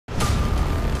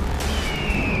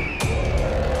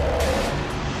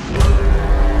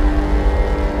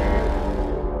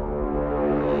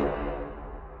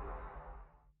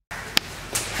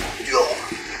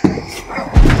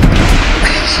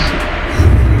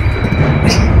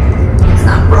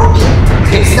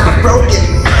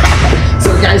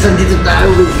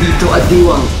Lito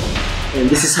Adiwang. And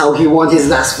this is how he won his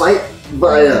last fight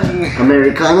via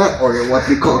Americana, or what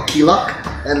we call Kilak.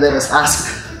 And let us ask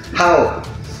how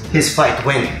his fight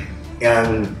went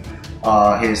in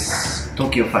his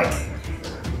Tokyo fight.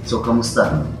 So,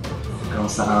 kamusta?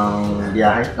 Kamusta ang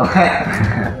biyahe?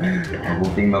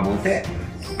 Mabuting.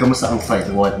 Kamusta ang fight?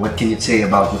 What can you say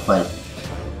about the fight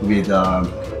with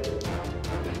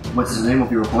what's the name of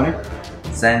your opponent?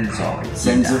 Senzo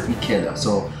Ikeda.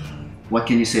 So, what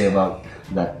can you say about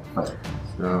that fight?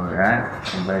 So yeah,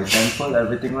 I'm very thankful.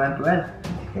 Everything went well.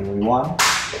 So we won,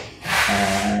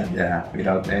 and yeah,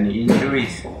 without any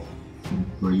injuries.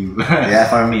 For you? Yeah,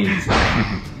 for me.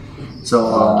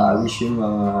 So, I wish him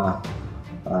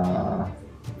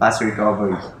fast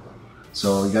recovery.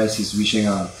 So, guys, he's wishing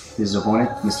his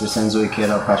opponent, Mr. Senzo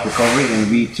Ikeda, fast recovery, and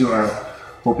we too are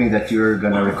hoping that you're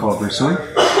gonna recover soon,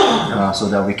 so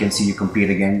that we can see you compete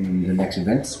again in the next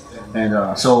events. And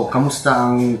so, kamusta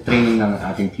ang training ng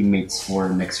ating teammates for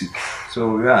next week?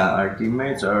 So yeah, our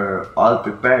teammates are all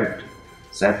prepared,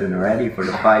 set and ready for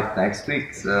the fight next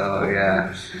week. So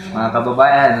yeah, mga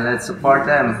kababayan, let's support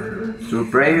them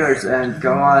through prayers and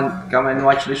come and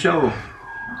watch the show.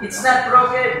 It's not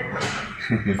broken.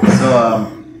 So,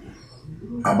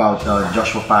 about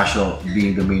Joshua Pasho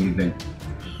being the main event,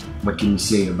 what can you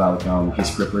say about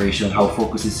his preparation? How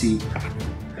focused is he?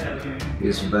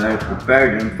 He's very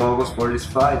prepared and focused for this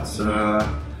fight. So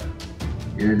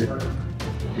you need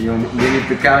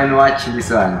to come and watch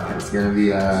this one. It's gonna be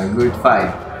a good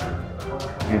fight.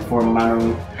 And for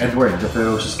Manong Edward, the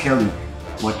ferocious Kelly,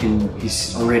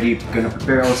 he's already gonna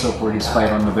prepare also for his fight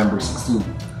on November 16th.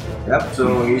 Yep,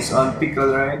 so he's on peak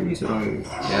already. So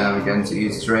yeah, we can see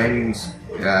his training is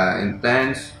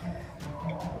intense.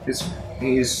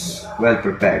 He's well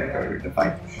prepared for the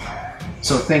fight.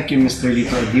 So thank you, Mr.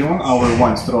 Lito Adiwang, our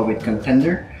one strawweight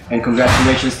contender, and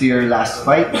congratulations to your last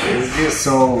fight.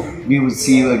 So we will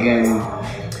see you again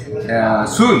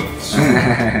soon. So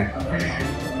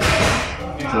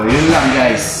yun lang,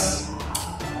 guys.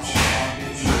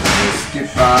 Just keep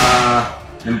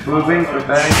improving,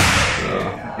 preparing. So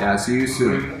yeah, see you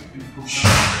soon.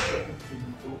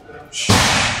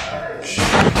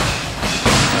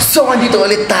 So, andito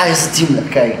ulit tayo sa Team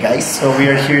Lakay, guys. So, we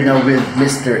are here now with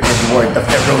Mr. Edward, the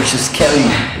ferocious Kelly.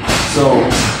 So,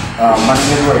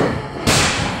 Manong Edward,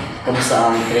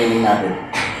 kamusta ang training natin?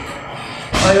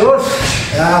 Ayos!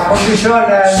 Condition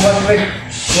and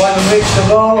one week to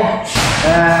go.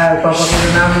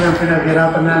 Papakita namin ang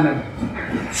pinaghirapan namin.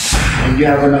 And you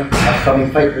have an upcoming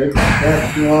fight, right?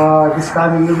 Yes, this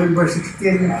coming November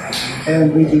 16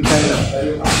 and Beijing, China.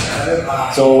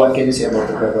 So, what can you say about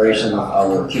the preparation of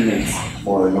our teammates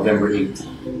for November 8th?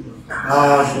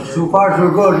 So far, so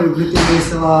good. Everything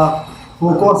is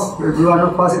focused. Every one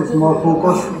of us is more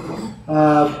focused.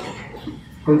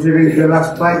 Considering the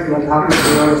last fight, what happened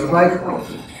in the last fight,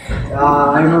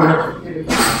 I know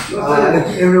that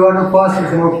every one of us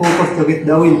is more focused to get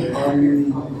the win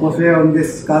mostly on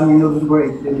this coming November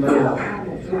 8th in Manila.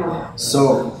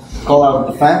 So, call out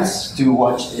the fans to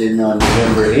watch in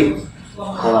November 8th.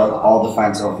 Call out all the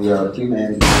fans of your team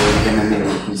and the MMA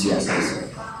enthusiasts.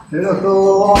 Hello to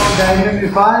all the MMA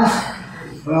fans,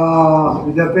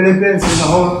 with the Philippines and the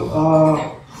whole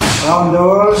around the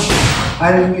world.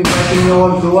 I'm inviting you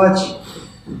all to watch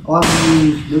on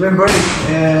November 8th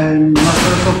and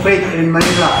Masters of Fate in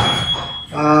Manila.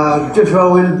 Joshua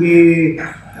will be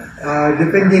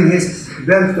defending his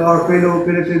belt to our fellow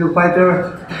Filipino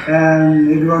fighter, and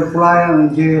Edward Playa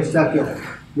and Jay Eustachio.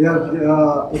 We have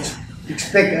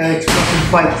expect explosive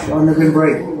fights on November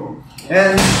 8th.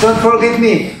 And don't forget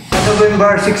me on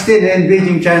November 16th in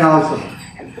Beijing, China also.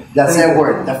 That's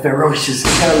Edward, the ferocious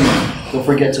Kelly. Don't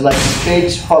forget to like his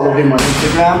page, follow him on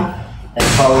Instagram, and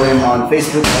follow him on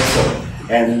Facebook also.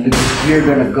 And we're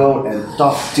gonna go and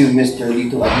talk to Mr.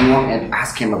 Lito Adiwang and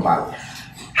ask him about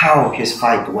how his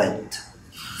fight went.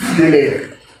 See you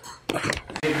later.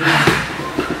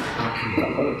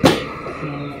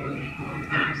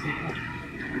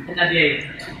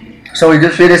 So we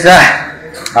just finished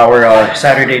our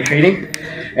Saturday training,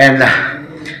 and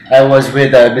I was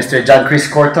with Mr. John Chris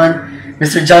Corton.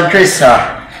 Mr. John Chris,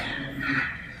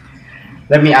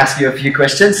 let me ask you a few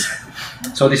questions.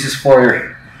 So this is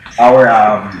for our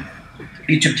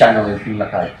YouTube channel in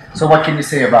Lakay. So what can you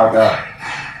say about the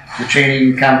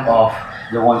training camp of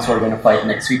the ones who are going to fight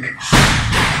next week?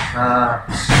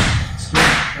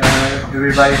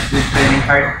 Everybody's been training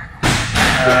hard.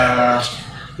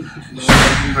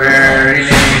 We're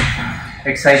really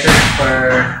excited for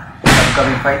the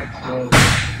upcoming fight. So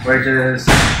we're just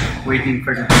waiting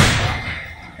for the time.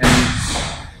 And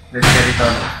let's get it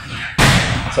on.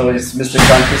 So it's Mr.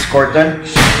 John Chris Corton,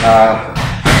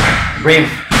 Brave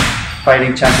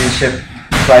Fighting Championship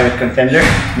private contender,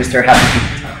 Mr. Happy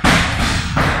Feet.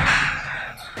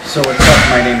 So what's up,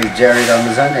 my name is Jared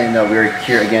Almazan and we're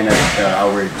here again at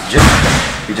our gym.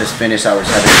 We just finished our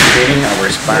Saturday training,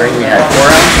 our sparring. We had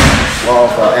 4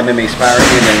 rounds of MMA sparring,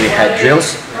 and then we had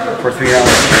drills for 3 rounds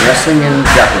of wrestling and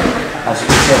grappling. As you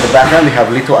can see at the background, we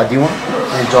have Lito Adiwa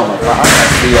and John Malpaan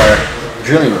as they are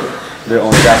drilling their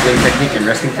own grappling technique and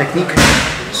wrestling technique.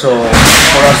 So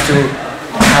for us to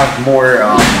have more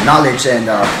knowledge and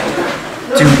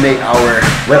to make our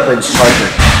weapons sharper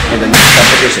in the next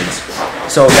competitions.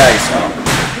 So guys,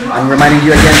 I'm reminding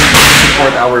you again to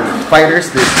support our fighters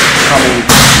this coming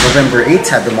November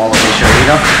 8th at the Mall of Asia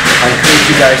Arena. I encourage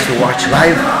you guys to watch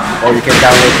live, or you can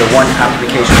download the One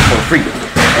application for free.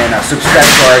 And subscribe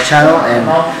to our channel, and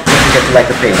don't forget to like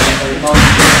the page.